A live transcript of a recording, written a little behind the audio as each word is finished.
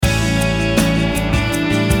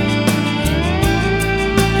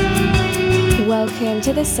Welcome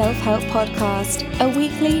to the Self-Help Podcast, a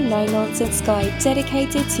weekly no-nonsense guide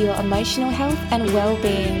dedicated to your emotional health and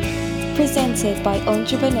well-being. Presented by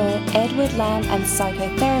entrepreneur Edward Lamb and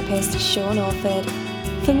psychotherapist Sean Orford.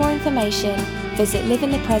 For more information, visit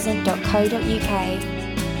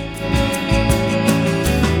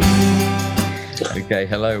liveinthepresent.co.uk. Okay,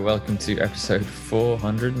 hello, welcome to episode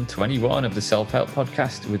 421 of the Self-Help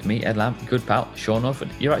Podcast with me, Ed Lamb, good pal, Sean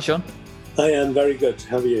Orford. You right, Sean? I am very good.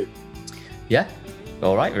 How are you? Yeah,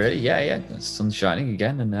 all right, really. Yeah. The sun's shining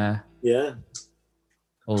again, and yeah,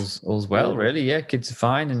 all's well, really. Yeah, kids are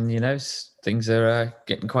fine, and things are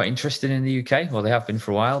getting quite interesting in the UK. Well, they have been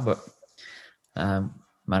for a while, but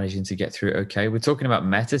managing to get through it okay. We're talking about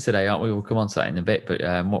Metta today, aren't we? We'll come on to that in a bit. But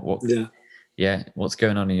what's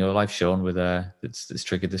going on in your life, Sean? With that's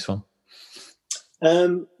triggered this one.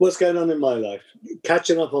 What's going on in my life?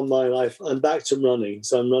 Catching up on my life. I'm back to running,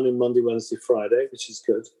 so I'm running Monday, Wednesday, Friday, which is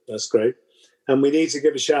good. That's great. And we need to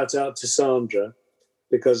give a shout out to Sandra,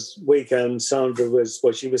 because Sandra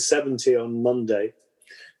she was 70 on Monday,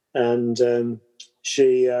 and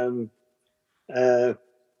she had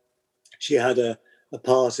a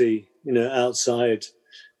party, outside,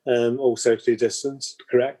 all socially distanced,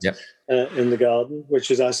 correct? Yep. In the garden,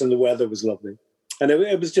 which was nice, and the weather was lovely. And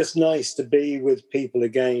it was just nice to be with people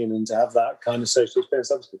again and to have that kind of social experience.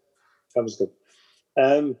 That was good.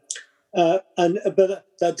 But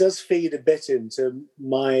that does feed a bit into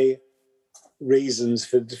my reasons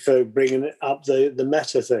for bringing up the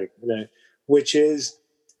Metta thing, which is,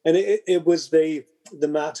 and it was the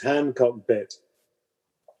Matt Hancock bit.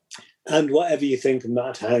 And whatever you think of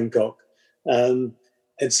Matt Hancock,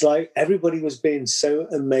 it's like everybody was being so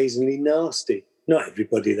amazingly nasty. Not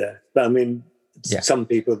everybody there, but I mean, some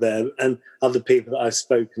people there and other people that I've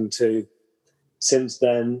spoken to since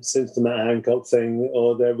then, since the Matt Hancock thing,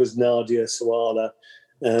 or there was Nadia Sawala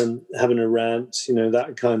having a rant,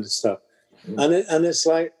 that kind of stuff. And it's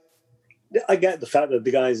like, I get the fact that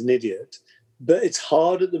the guy's an idiot, but it's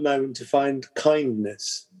hard at the moment to find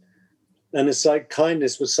kindness. And it's like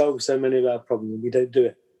kindness will solve so many of our problems, and we don't do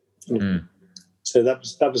it. So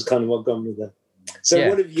that was kind of what got me there. So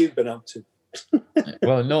what have you been up to?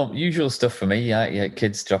 Well, usual stuff for me. Yeah,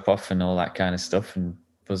 kids drop off and all that kind of stuff, and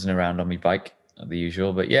buzzing around on my bike, the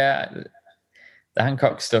usual. But yeah, the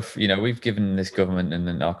Hancock stuff. We've given this government and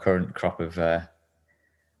then our current crop of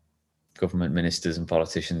government ministers and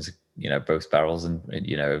politicians, both barrels, and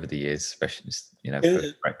over the years, especially for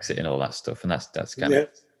Brexit and all that stuff, and that's kind of.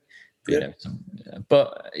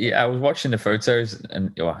 But I was watching the photos,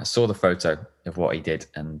 and I saw the photo of what he did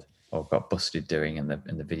and got busted doing in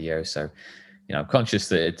the video. So, I'm conscious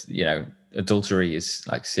that adultery is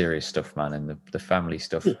like serious stuff, man, and the family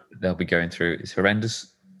stuff they'll be going through is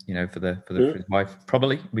horrendous. For his wife,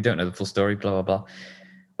 probably. We don't know the full story, blah blah blah.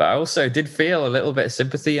 But I also did feel a little bit of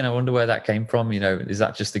sympathy, and I wonder where that came from. Is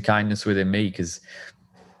that just the kindness within me? Because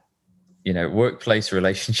workplace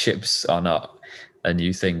relationships are not a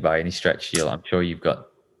new thing by any stretch. I'm sure you've got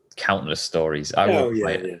countless stories. I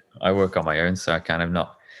work on my own, so I kind of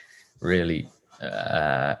not really.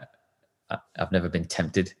 I've never been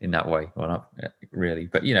tempted in that way. Well, not really,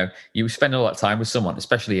 but you spend a lot of time with someone,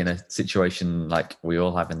 especially in a situation like we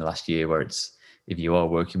all have in the last year, where if you are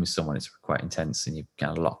working with someone, it's quite intense and you're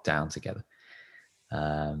kind of locked down together.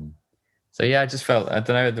 I just felt, I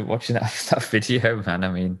don't know, watching that video, man. I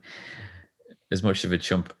mean, as much of a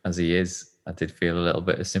chump as he is, I did feel a little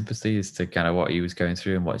bit of sympathy as to kind of what he was going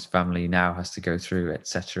through and what his family now has to go through,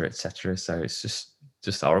 etc., etc. So it's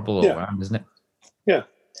just horrible all around, isn't it? Yeah.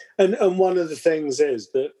 And one of the things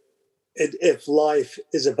is that if life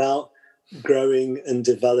is about growing and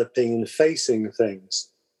developing and facing things,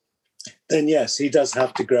 then yes, he does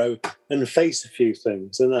have to grow and face a few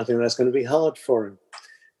things. And I think that's going to be hard for him.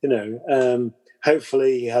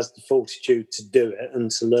 Hopefully he has the fortitude to do it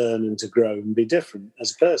and to learn and to grow and be different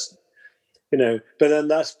as a person. But then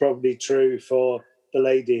that's probably true for the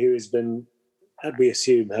lady who has been, we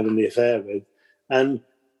assume, having the affair with. And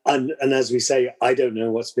as we say, I don't know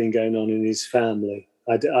what's been going on in his family.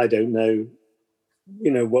 I don't know,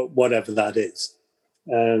 whatever that is.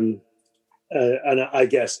 And I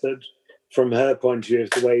guess that from her point of view, if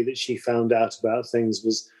the way that she found out about things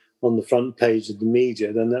was on the front page of the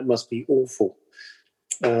media, then that must be awful.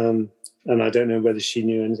 And I don't know whether she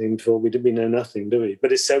knew anything before. We know nothing, do we?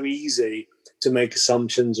 But it's so easy to make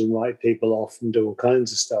assumptions and write people off and do all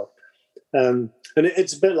kinds of stuff. And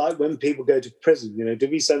it's a bit like when people go to prison. Do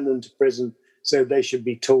we send them to prison so they should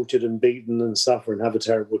be tortured and beaten and suffer and have a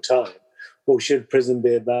terrible time? Or should prison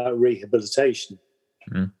be about rehabilitation?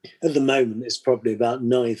 At the moment, it's probably about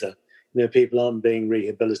neither. People aren't being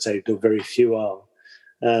rehabilitated, or very few are.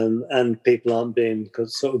 and people aren't being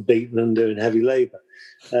sort of beaten and doing heavy labour.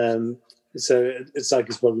 So it's like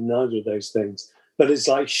it's probably neither of those things. But it's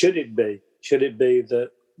like, should it be? Should it be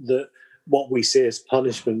that what we see as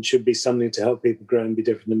punishment should be something to help people grow and be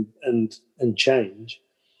different and change?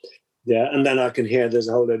 Yeah, and then I can hear there's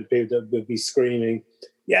a whole load of people that would be screaming,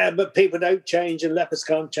 yeah, but people don't change and leopards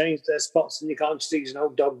can't change their spots and you can't just use an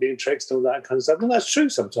old dog being tricked and all that kind of stuff. And that's true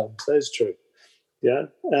sometimes. That is true. Yeah,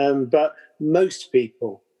 but most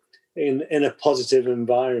people in a positive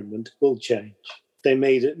environment will change. They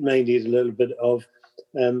may need a little bit of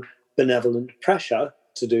benevolent pressure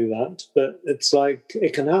to do that, but it's like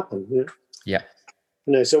it can happen. Yeah.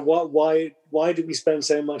 So why do we spend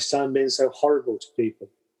so much time being so horrible to people?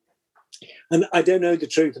 And I don't know the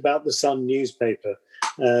truth about the Sun newspaper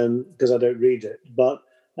because I don't read it, but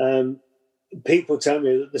people tell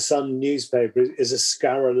me that the Sun newspaper is a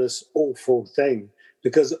scurrilous, awful thing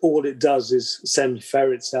because all it does is send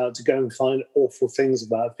ferrets out to go and find awful things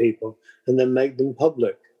about people and then make them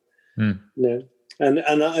public. And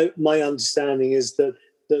my understanding is that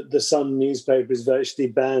the Sun newspaper is virtually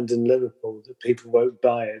banned in Liverpool, that people won't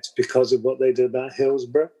buy it because of what they did about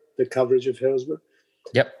Hillsborough, the coverage of Hillsborough.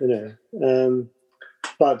 Yep.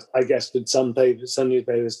 But I guess with some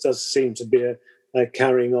newspapers does seem to be a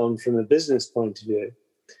carrying on from a business point of view.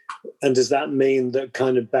 And does that mean that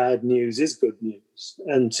kind of bad news is good news?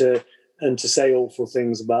 And to say awful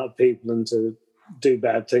things about people and to do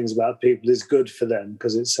bad things about people is good for them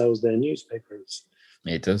because it sells their newspapers.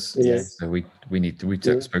 It does. Yeah. So we've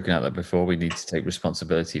spoken out that before. We need to take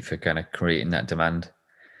responsibility for kind of creating that demand.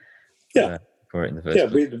 For it in the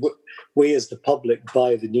first place. We as the public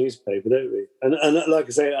buy the newspaper, don't we? And like I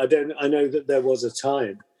say, I know that there was a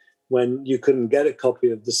time when you couldn't get a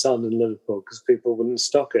copy of the Sun in Liverpool because people wouldn't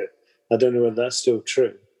stock it. I don't know whether that's still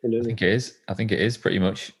true. I think it is pretty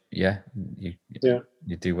much. Yeah. You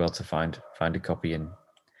do well to find a copy in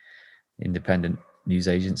independent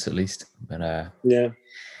newsagents at least. But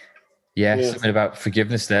something about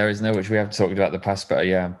forgiveness there, isn't there? Which we haven't talked about in the past. But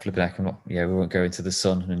I'm flipping heck. We won't go into the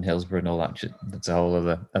Sun and Hillsborough and all that shit. That's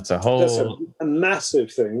a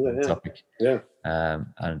massive thing. Topic. Yeah.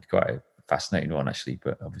 And quite a fascinating one actually.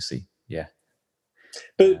 But obviously, yeah.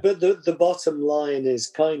 But the bottom line is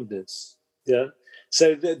kindness. Yeah.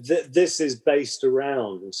 So this is based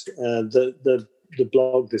around the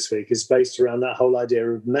blog this week is based around that whole idea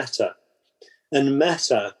of metta, and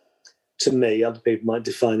metta. To me, other people might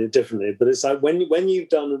define it differently, but it's like when you've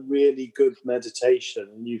done a really good meditation,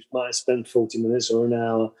 you might spend 40 minutes or an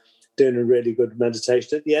hour doing a really good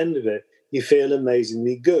meditation. At the end of it, you feel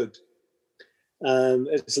amazingly good.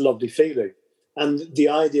 It's a lovely feeling. And the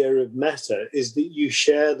idea of metta is that you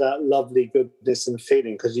share that lovely goodness and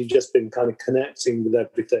feeling because you've just been kind of connecting with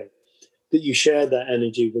everything, that you share that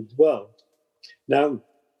energy with the world. Now,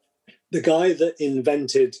 the guy that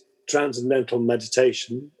invented transcendental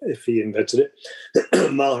meditation, if he invented it,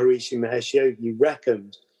 Maharishi Mahesh Yogi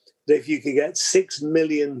reckoned that if you could get 6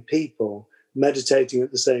 million people meditating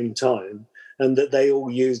at the same time and that they all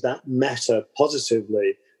use that metta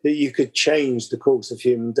positively, that you could change the course of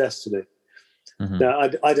human destiny. Mm-hmm. Now,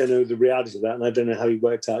 I don't know the reality of that, and I don't know how he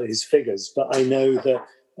worked out his figures, but I know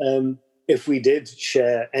that if we did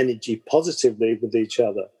share energy positively with each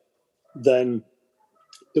other, then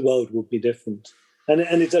the world would be different. And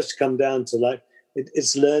it does come down to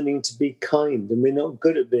it's learning to be kind, and we're not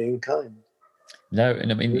good at being kind. No,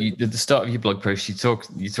 and I mean, at the start of your blog post, you talk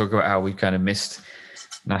about how we kind of missed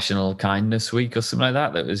National Kindness Week or something like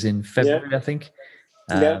that. That was in February, I think.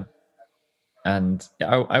 And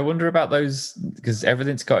I wonder about those because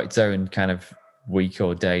everything's got its own kind of week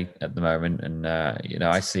or day at the moment, and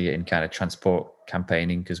I see it in kind of transport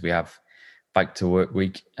campaigning because we have Bike to Work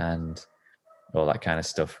Week and all that kind of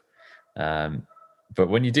stuff. But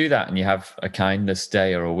when you do that and you have a kindness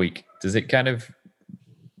day or a week, does it kind of,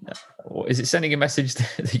 is it sending a message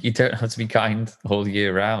that you don't have to be kind all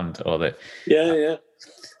year round, or that? Yeah.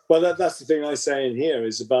 Well, that's the thing I say in here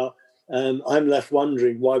is about, I'm left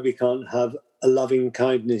wondering why we can't have a loving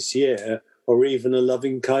kindness year or even a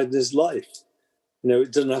loving kindness life.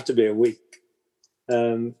 It doesn't have to be a week.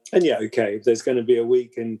 There's going to be a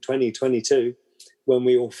week in 2022 when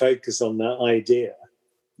we all focus on that idea,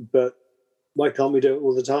 but why can't we do it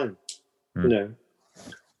all the time? And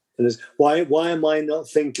why am I not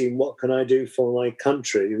thinking what can I do for my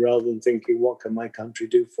country rather than thinking what can my country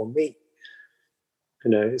do for me?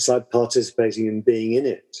 It's like participating in being in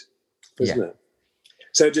it, isn't it?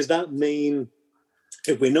 So does that mean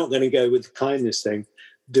if we're not going to go with the kindness thing,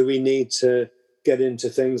 do we need to get into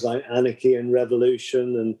things like anarchy and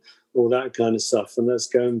revolution and all that kind of stuff? And let's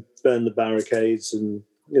go and burn the barricades and,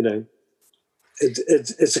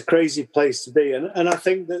 It's a crazy place to be. And I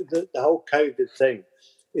think that the whole COVID thing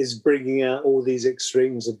is bringing out all these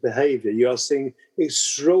extremes of behavior. You are seeing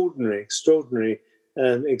extraordinary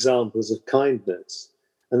examples of kindness.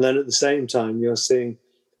 And then at the same time, you're seeing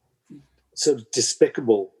sort of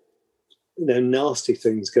despicable, nasty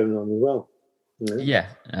things going on as well. Yeah.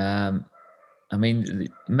 I mean,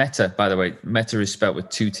 Metta, by the way, Metta is spelled with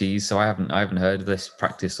 2 T's, so I haven't heard of this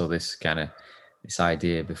practice or this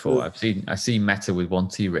idea before. I've seen Metta with 1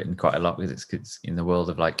 T written quite a lot, because it's in the world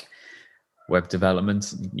of like web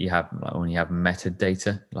development. You have when you have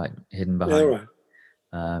metadata like hidden behind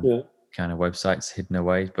kind of websites hidden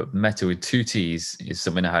away. But Metta with 2 T's is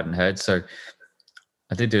something I hadn't heard. So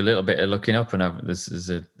I did do a little bit of looking up, and there's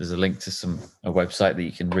a link to a website that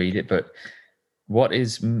you can read it. But what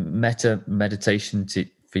is Metta meditation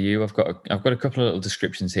for you? I've got a couple of little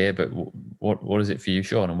descriptions here, but what is it for you,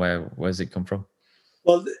 Sean, and where does it come from?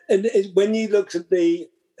 Well, when you look at the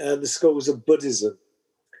schools of Buddhism,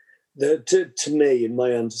 to me, in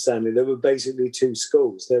my understanding, there were basically 2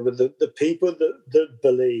 schools. There were the people that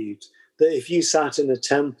believed that if you sat in a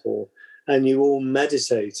temple and you all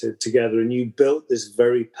meditated together and you built this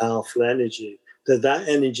very powerful energy, that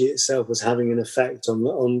energy itself was having an effect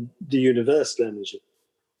on the universal energy.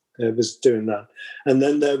 It was doing that. And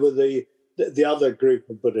then there were the other group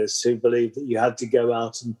of Buddhists who believed that you had to go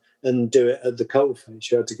out and do it at the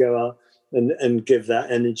coalface. You had to go out and give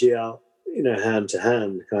that energy out, hand to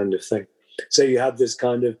hand kind of thing. So you have this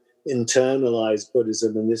kind of internalized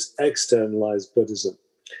Buddhism and this externalized Buddhism.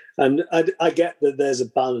 And I get that there's a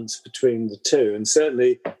balance between the 2. And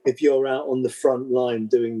certainly if you're out on the front line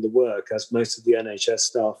doing the work, as most of the NHS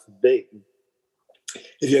staff have been,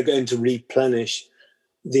 if you're going to replenish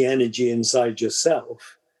the energy inside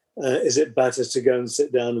yourself, is it better to go and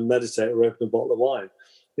sit down and meditate or open a bottle of wine,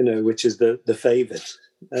 which is the favoured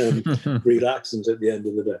relaxant at the end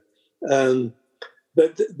of the day.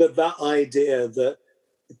 But that idea that,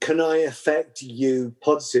 can I affect you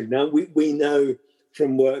positively? Now, we know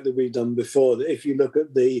from work that we've done before that if you look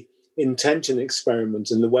at the intention experiment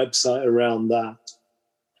and the website around that,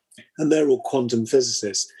 and they're all quantum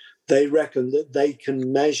physicists, they reckon that they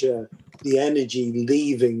can measure the energy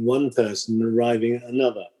leaving one person and arriving at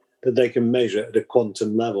another, that they can measure it at a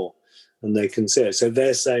quantum level, and they can see it. So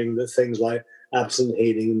they're saying that things like absent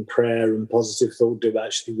healing and prayer and positive thought do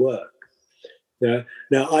actually work.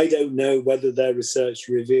 Now, I don't know whether their research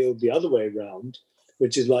revealed the other way around,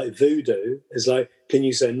 which is like voodoo, is like, can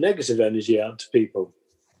you send negative energy out to people?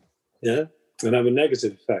 And have a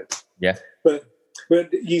negative effect. Yeah. But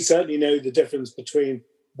you certainly know the difference between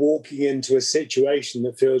walking into a situation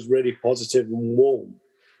that feels really positive and warm,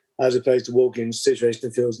 as opposed to walking into a situation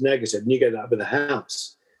that feels negative. And you get that with a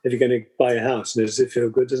house. If you're going to buy a house, does it feel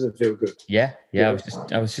good? Doesn't it feel good? Yeah.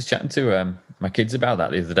 I was just chatting to my kids about that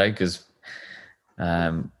the other day, because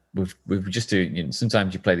we've just doing.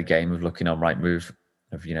 Sometimes you play the game of looking on Rightmove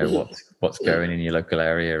of what's going in your local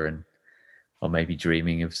area, or maybe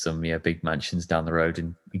dreaming of some big mansions down the road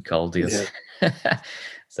in Caldy. Yeah.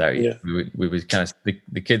 So we was kind of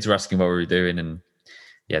the kids were asking what we were doing, and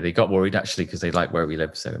they got worried actually, because they like where we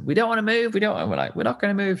live. So we don't want to move. We're not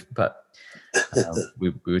going to move. But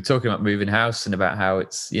we were talking about moving house and about how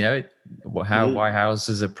it's why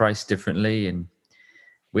houses are priced differently, and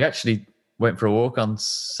we actually went for a walk on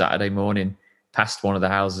Saturday morning past one of the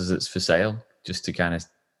houses that's for sale, just to kind of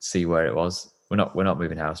see where it was. We're not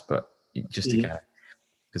moving house, but just to kind of,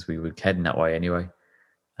 because we were heading that way anyway.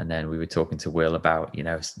 And then we were talking to Will about,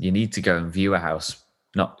 you need to go and view a house,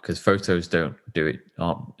 not because photos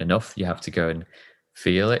aren't enough. You have to go and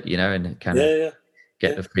feel it, and kind of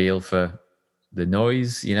get the feel for the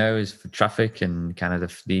noise, is for traffic, and kind of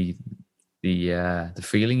the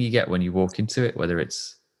feeling you get when you walk into it, whether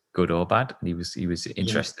it's good or bad. And he was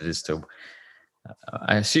interested as to,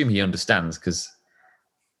 I assume he understands, because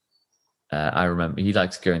I remember he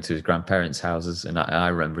liked to go into his grandparents' houses, and I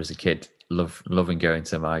remember as a kid loving going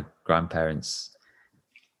to my grandparents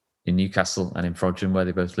in Newcastle and in Frodsham, where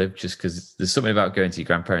they both lived, just because there's something about going to your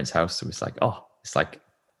grandparents' house that was like,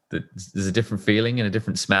 there's a different feeling and a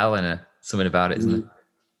different smell and something about it, isn't it?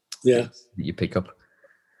 Yeah, that you pick up.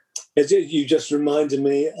 You just reminded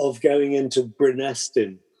me of going into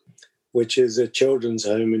Brynestyn, which is a children's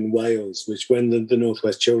home in Wales, which when the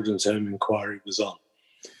Northwest Children's Home Inquiry was on,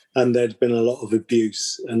 and there'd been a lot of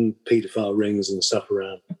abuse and paedophile rings and stuff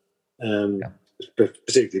around,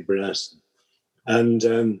 particularly Brynestyn.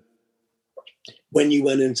 And when you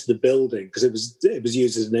went into the building, because it was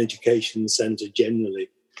used as an education centre generally,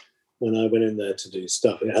 when I went in there to do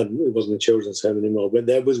stuff, it wasn't a children's home anymore, but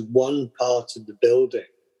there was one part of the building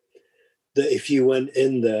that if you went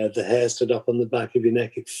in there, the hair stood up on the back of your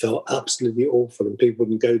neck. It felt absolutely awful, and people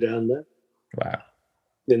wouldn't go down there. Wow.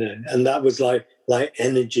 And that was like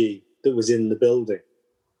energy that was in the building.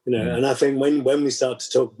 And I think when we start to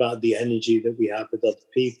talk about the energy that we have with other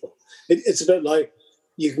people, it's a bit like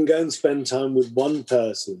you can go and spend time with one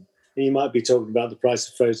person and you might be talking about the price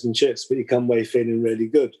of frozen chips, but you come away feeling really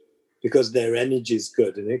good because their energy is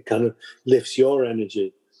good and it kind of lifts your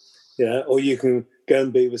energy. Or you can go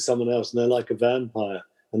and be with someone else and they're like a vampire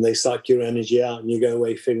and they suck your energy out and you go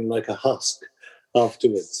away feeling like a husk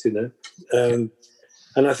afterwards,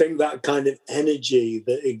 And I think that kind of energy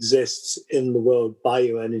that exists in the world,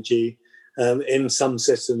 bioenergy, in some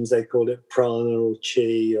systems they call it prana or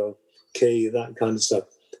chi or ki, that kind of stuff.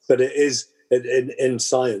 But it is, in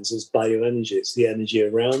science, it's bioenergy. It's the energy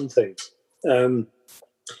around things. And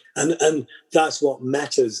that's what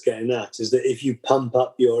Metta's getting at, is that if you pump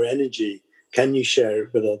up your energy, can you share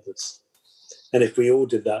it with others? And if we all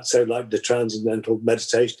did that, so like the transcendental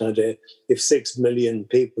meditation idea, if 6 million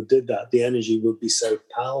people did that, the energy would be so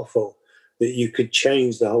powerful that you could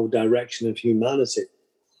change the whole direction of humanity.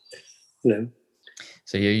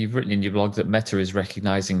 So you've written in your blog that Metta is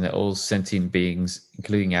recognizing that all sentient beings,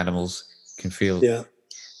 including animals, can feel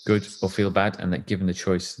good or feel bad, and that given the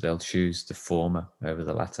choice, they'll choose the former over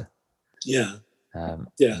the latter. Yeah.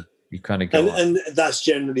 You kind of go and that's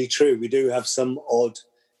generally true. We do have some odd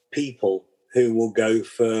people who will go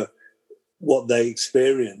for what they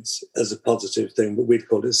experience as a positive thing, but we'd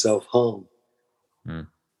call it self-harm.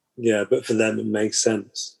 Yeah, but for them it makes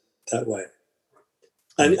sense that way.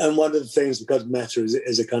 And one of the things, because Metta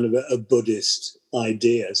is a kind of a Buddhist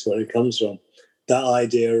idea, that's where it comes from, that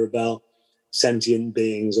idea about sentient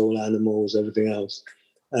beings, all animals, everything else,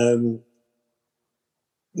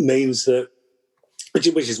 means that, which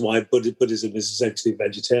is why Buddhism is essentially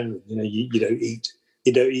vegetarian.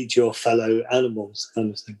 You don't eat your fellow animals,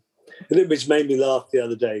 kind of thing. Which made me laugh the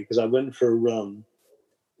other day because I went for a run.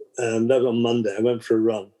 That was on Monday. I went for a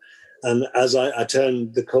run, and as I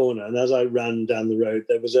turned the corner and as I ran down the road,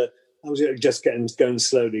 I was just going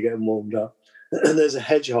slowly, getting warmed up, and there's a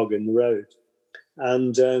hedgehog in the road,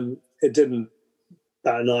 and it didn't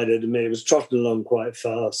bat an eyelid at me. It was trotting along quite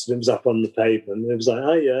fast, and it was up on the pavement. It was like,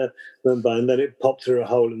 oh yeah, went by, and then it popped through a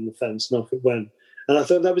hole in the fence, and off it went. And I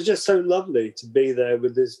thought that was just so lovely to be there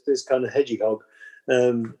with this kind of hedgehog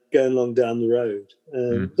going along down the road.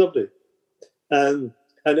 Lovely. And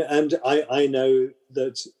I know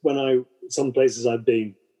that some places I've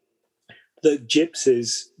been, that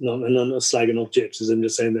gypsies, and I'm not slagging off gypsies, I'm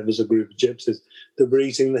just saying there was a group of gypsies that were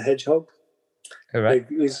eating the hedgehog. All right.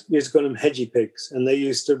 They used to call them hedgie pigs, and they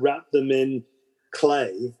used to wrap them in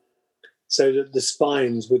clay so that the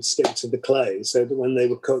spines would stick to the clay, so that when they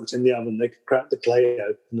were cooked in the oven, they could crack the clay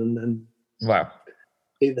open and then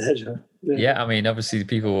eat the hedgehog. Yeah, I mean, obviously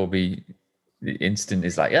people will be, the instant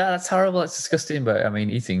is like, yeah, that's horrible, that's disgusting. But I mean,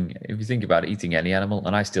 if you think about it, eating any animal,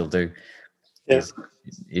 and I still do, is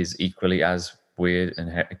equally as weird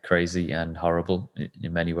and crazy and horrible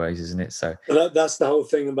in many ways, isn't it? So that's the whole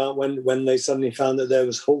thing about when they suddenly found that there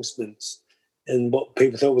was horsemen in what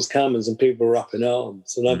people thought was camels, and people were up in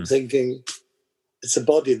arms. And I'm thinking, it's a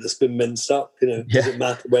body that's been minced up. Does it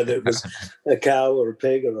matter whether it was a cow or a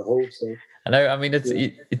pig or a horse? I know. I mean,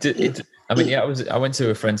 I went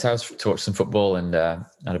to a friend's house to watch some football and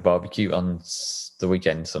had a barbecue on the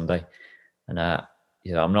weekend, Sunday. And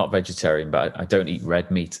I'm not vegetarian, but I don't eat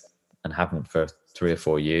red meat and haven't for 3 or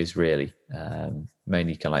 4 years, really.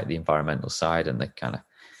 Mainly kind of like the environmental side and the kind of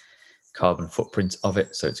carbon footprint of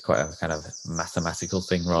it. So it's quite a kind of mathematical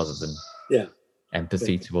thing rather than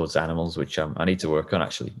empathy towards animals, which I need to work on,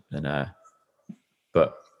 actually. And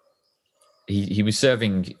but he was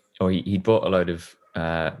serving, or he bought a load of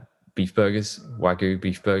beef burgers, Wagyu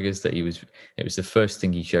beef burgers. It was the first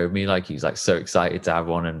thing he showed me. Like, he was like so excited to have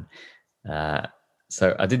one, and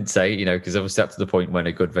so I didn't say, because obviously up to the point when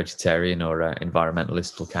a good vegetarian or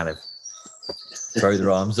environmentalist will kind of throw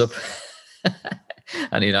their arms up.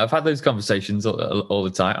 And I've had those conversations all the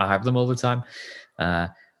time. I have them all the time,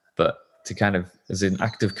 but to kind of, as an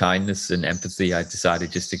act of kindness and empathy, I decided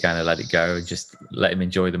just to kind of let it go and just let him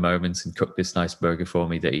enjoy the moments and cook this nice burger for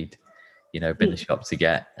me that he'd been to the shop to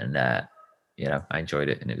get, and I enjoyed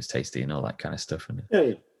it and it was tasty and all that kind of stuff. And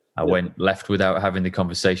I went left without having the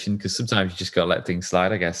conversation, because sometimes you just got to let things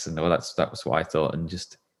slide, I guess. And that was what I thought, and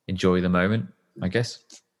just enjoy the moment, I guess.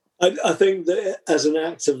 I think that as an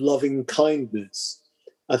act of loving kindness,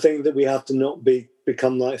 I think that we have to not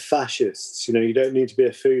become like fascists. You don't need to be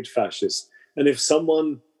a food fascist. And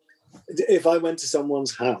if I went to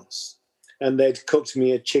someone's house and they'd cooked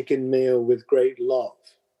me a chicken meal with great love,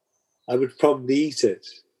 I would probably eat it.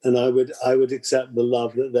 and I would accept the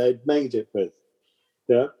love that they'd made it with.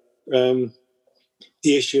 Yeah. The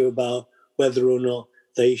issue about whether or not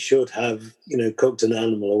they should have, cooked an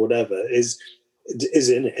animal or whatever is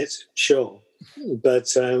in it, sure. But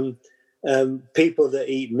people that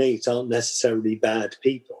eat meat aren't necessarily bad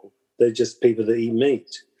people. They're just people that eat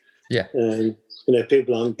meat. Yeah.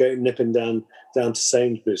 People aren't nipping down to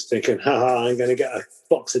Sainsbury's thinking, I'm going to get a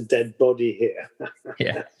box of dead body here.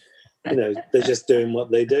 Yeah. They're just doing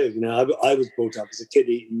what they do. I was brought up as a kid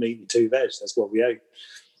eating meat and 2 veg. That's what we ate.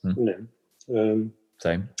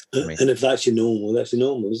 Same. And if that's your normal,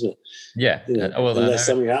 isn't it? Yeah. Unless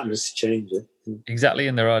something happens to change it. Exactly.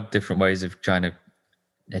 And there are different ways of trying to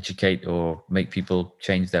educate or make people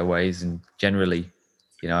change their ways. And generally,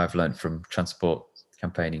 I've learned from transport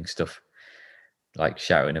campaigning stuff, like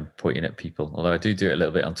shouting and pointing at people. Although I do it a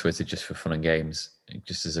little bit on Twitter just for fun and games,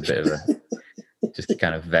 just as a bit of just to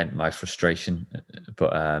kind of vent my frustration.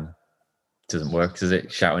 But it doesn't work, does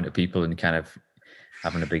it? Shouting at people and kind of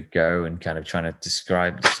having a big go and kind of trying to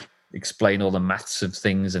explain all the maths of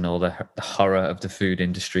things and all the horror of the food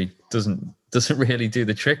industry doesn't really do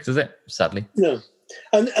the trick, does it? Sadly. No.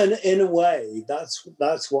 And in a way,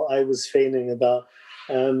 that's what I was feeling about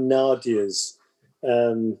Nadia's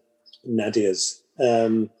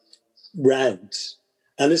rant.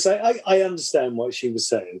 And it's like, I understand what she was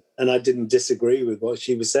saying, and I didn't disagree with what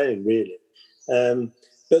she was saying, really.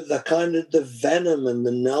 But the kind of the venom and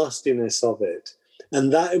the nastiness of it,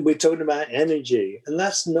 and that we're talking about energy, and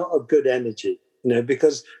that's not a good energy,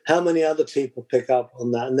 because how many other people pick up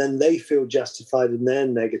on that, and then they feel justified in their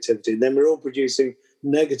negativity. And then we're all producing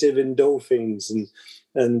negative endorphins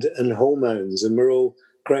and hormones, and we're all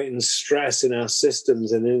creating stress in our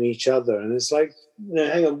systems and in each other. And it's like,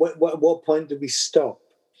 hang on, what point do we stop?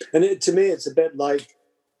 And to me, it's a bit like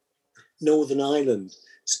Northern Ireland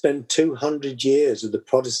spent 200 years with the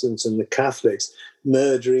Protestants and the Catholics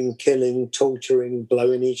murdering, killing, torturing,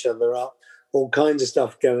 blowing each other up, all kinds of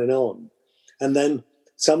stuff going on. And then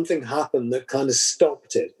something happened that kind of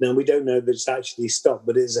stopped it. Now, we don't know that it's actually stopped,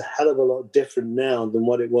 but it's a hell of a lot different now than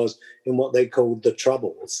what it was in what they called the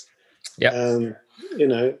Troubles. Yeah. And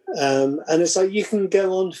it's like you can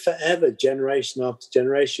go on forever, generation after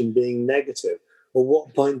generation, being negative. At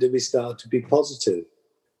what point do we start to be positive?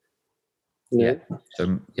 Yeah.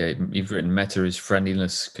 So you've written Metta is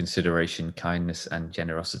friendliness, consideration, kindness, and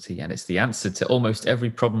generosity, and it's the answer to almost every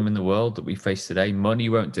problem in the world that we face today. Money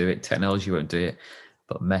won't do it, technology won't do it,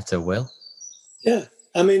 but Metta will. Yeah.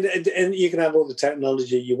 I mean, and you can have all the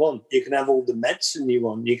technology you want. You can have all the medicine you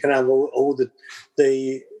want. You can have all the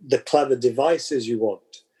clever devices you want.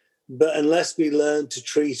 But unless we learn to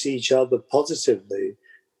treat each other positively,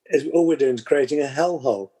 all we're doing is creating a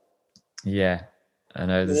hellhole. Yeah, I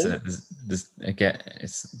know. There's a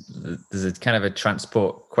kind of a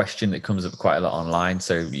transport question that comes up quite a lot online.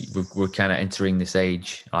 So we're kind of entering this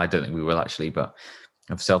age. I don't think we will actually, but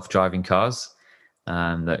of self-driving cars.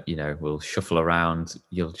 That will shuffle around.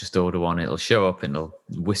 You'll just order one, it'll show up and it'll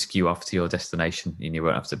whisk you off to your destination and you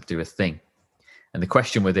won't have to do a thing. And the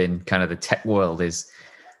question within kind of the tech world is,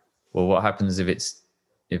 well, what happens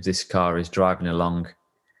if this car is driving along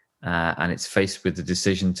and it's faced with the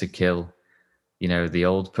decision to kill the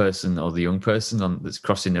old person or the young person that's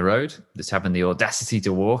crossing the road, that's having the audacity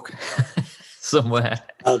to walk somewhere?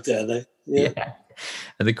 How dare they? Yeah.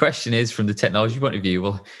 And the question is, from the technology point of view,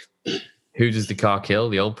 well, who does the car kill,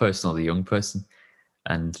 the old person or the young person?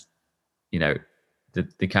 And the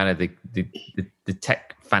kind of the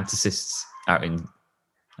tech fantasists out in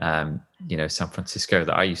San Francisco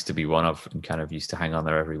that I used to be one of and kind of used to hang on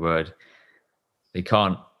their every word. They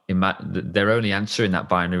can't imagine. They're only answering that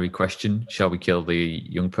binary question: shall we kill the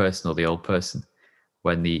young person or the old person?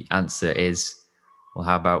 When the answer is, well,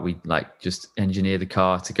 how about we just engineer the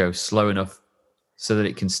car to go slow enough so that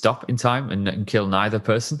it can stop in time and kill neither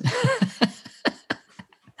person.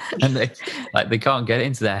 And they can't get it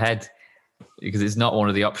into their head because it's not one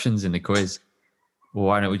of the options in the quiz. Well,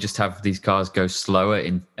 why don't we just have these cars go slower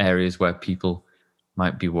in areas where people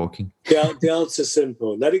might be walking? The answer's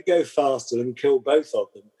simple. Let it go faster and kill both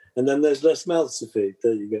of them. And then there's less mouths to feed.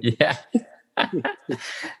 There you go. Yeah.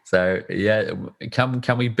 So,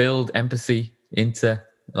 can we build empathy into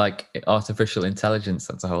artificial intelligence?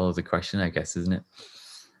 That's a whole other question, I guess, isn't it?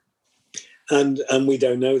 And we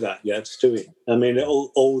don't know that yet, do we? I mean,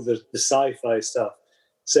 all the sci-fi stuff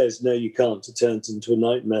says, no, you can't. It turns into a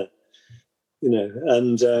nightmare,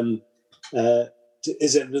 And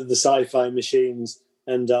is it that the sci-fi machines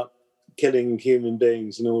end up killing human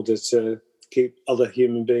beings in order to keep other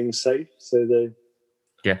human beings safe? So they,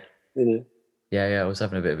 Yeah. I was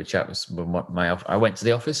having a bit of a chat with I went to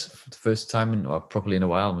the office for the first time, probably in a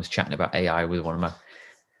while, and was chatting about AI with one of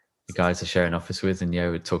the guys I share an office with, and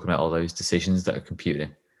we're talking about all those decisions that a computer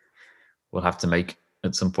will have to make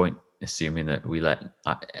at some point, assuming that we let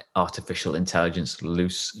artificial intelligence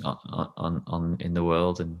loose on in the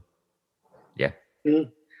world. And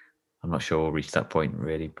I'm not sure we'll reach that point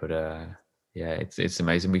really, but it's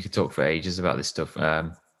amazing. We could talk for ages about this stuff.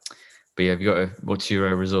 But have you got what's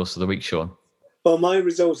your resource of the week, Sean? Well, my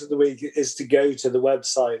resource of the week is to go to the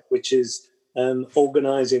website, which is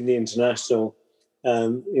organising the International,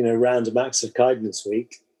 Random Acts of Kindness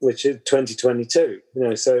Week, which is 2022.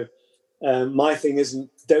 So my thing isn't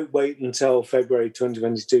don't wait until February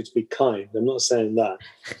 2022 to be kind. I'm not saying that.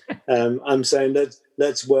 I'm saying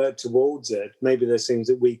let's work towards it. Maybe there's things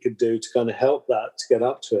that we could do to kind of help that to get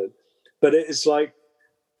up to it. But it's like,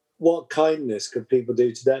 what kindness could people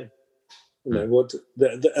do today? And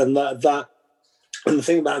the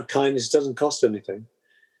thing about kindness doesn't cost anything,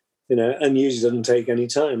 and usually doesn't take any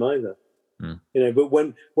time either. But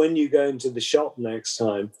when you go into the shop next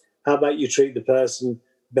time, how about you treat the person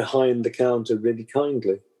behind the counter really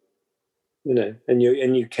kindly, and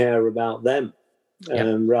you care about them,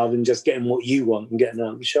 rather than just getting what you want and getting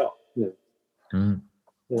out of the shop.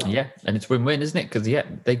 Yeah, and it's win-win, isn't it? Because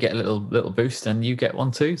they get a little boost and you get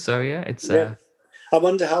one too. So it's I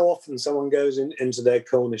wonder how often someone goes into their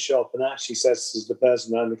corner shop and actually says to the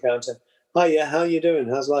person behind the counter, "Hi, how are you doing?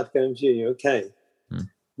 How's life going for you? You okay?"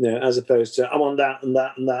 As opposed to, "I want that and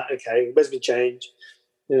that and that. Okay, where's my change?"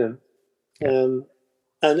 And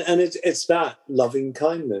it's that loving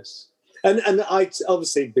kindness, and I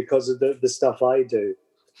obviously, because of the stuff I do,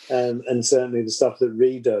 and certainly the stuff that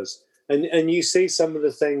Ree does, and you see some of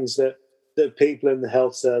the things that people in the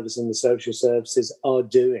health service and the social services are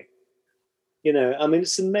doing.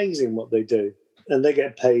 It's amazing what they do, and they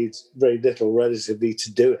get paid very little relatively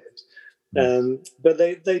to do it. But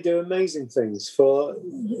they do amazing things for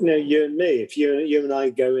you and me. If you and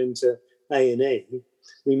I go into A&E,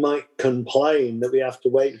 we might complain that we have to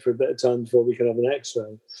wait for a bit of time before we can have an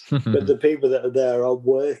X-ray. But the people that are there are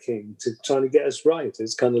working to try to get us right.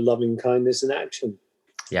 It's kind of loving kindness in action.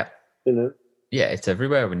 Yeah. Yeah, it's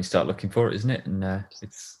everywhere when you start looking for it, isn't it? And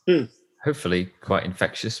it's hopefully quite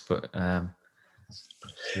infectious, but.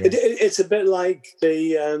 It's a bit like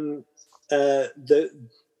the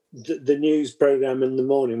news program in the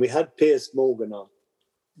morning. We had Piers Morgan on.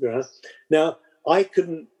 Right? Now I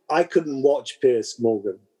couldn't watch Piers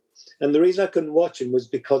Morgan, and the reason I couldn't watch him was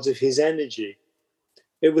because of his energy.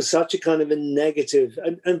 It was such a kind of a negative,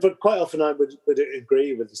 but quite often I would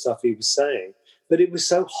agree with the stuff he was saying, but it was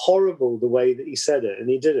so horrible the way that he said it and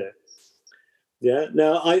he did it. Yeah.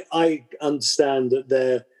 Now I understand that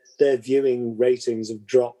their viewing ratings have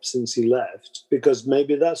dropped since he left, because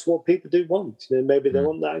maybe that's what people do want. Maybe they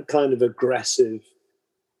want that kind of aggressive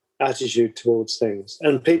attitude towards things.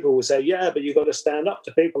 And people will say, yeah, but you've got to stand up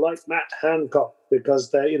to people like Matt Hancock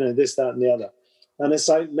because they're, this, that, and the other. And it's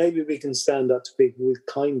like, maybe we can stand up to people with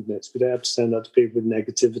kindness. We don't have to stand up to people with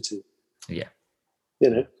negativity. Yeah.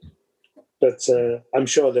 But I'm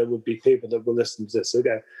sure there would be people that will listen to this and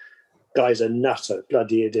go, guy's a nutter,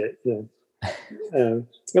 bloody idiot. And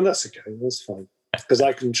that's okay. That's fine. Because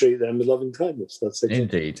I can treat them with loving kindness. That's okay.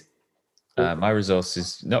 Indeed. My resource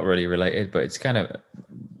is not really related, but it's kind of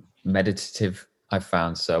meditative, I've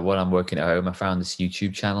found. So while I'm working at home, I found this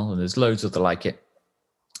YouTube channel, and there's loads of the like it.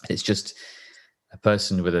 It's just a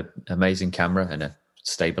person with an amazing camera and a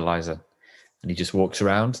stabilizer, and he just walks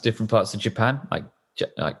around different parts of Japan, like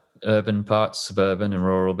urban parts, suburban and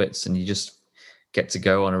rural bits, and you just get to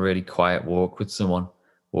go on a really quiet walk with someone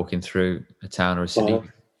walking through a town or a city.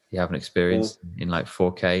 You have an experience in like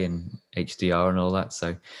 4K and HDR and all that.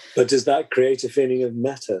 So, but does that create a feeling of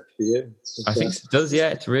metta for you? I think it does. Yeah,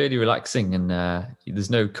 it's really relaxing, and there's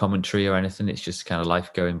no commentary or anything. It's just kind of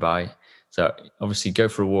life going by. So obviously go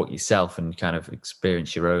for a walk yourself and kind of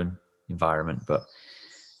experience your own environment. But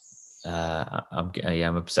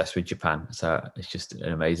I'm obsessed with Japan. So it's just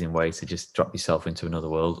an amazing way to just drop yourself into another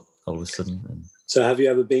world all of a sudden. So have you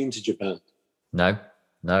ever been to Japan? No,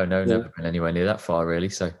 never been anywhere near that far really.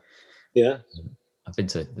 So yeah, I've been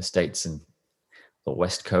to the States and the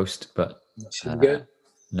West Coast, but no. To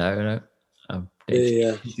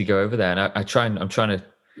go over there, and I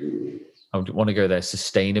want to go there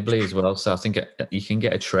sustainably as well. So I think you can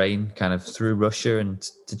get a train kind of through Russia and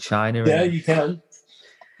to China. Yeah, you can.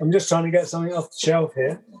 I'm just trying to get something off the shelf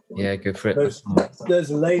here. Yeah, go for it. There's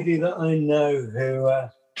a lady that I know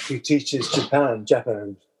who teaches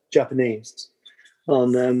Japanese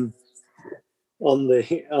on the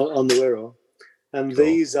Wirral, and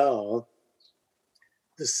these are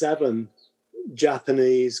the 7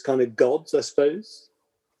 Japanese kind of gods, I suppose,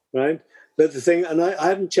 right? But the thing, and I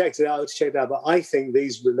haven't checked it out, but I think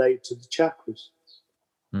these relate to the chakras.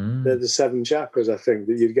 They're the 7 chakras, I think,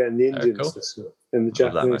 that you'd get in the Indian system, in the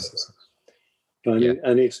Japanese system.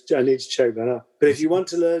 I need to check that out. But if you want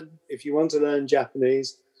to learn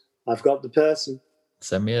Japanese, I've got the person.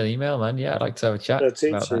 Send me an email, man. Yeah, I'd like to have a chat. A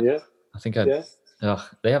teacher, yeah. I think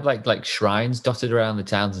they have like shrines dotted around the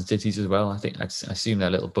towns and cities as well. I assume they're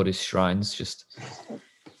little Buddhist shrines. Just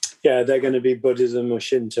they're going to be Buddhism or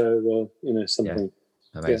Shinto or something.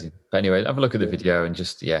 Yeah. Amazing. Yeah. But anyway, have a look at the video and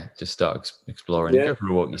just start exploring. Yeah. Go for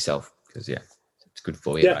a walk yourself because it's good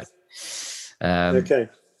for you. Yeah. Right? Okay.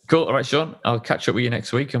 Cool. All right, Sean. I'll catch up with you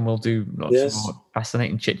next week and we'll do lots of more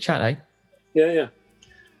fascinating chit chat, eh? Yeah.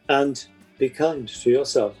 And be kind to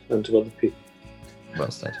yourself and to other people.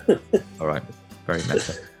 Well said. All right. Very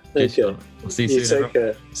meta. Okay. We'll see you soon. Take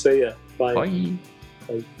care. See ya. Bye. Bye.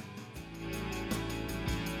 Bye.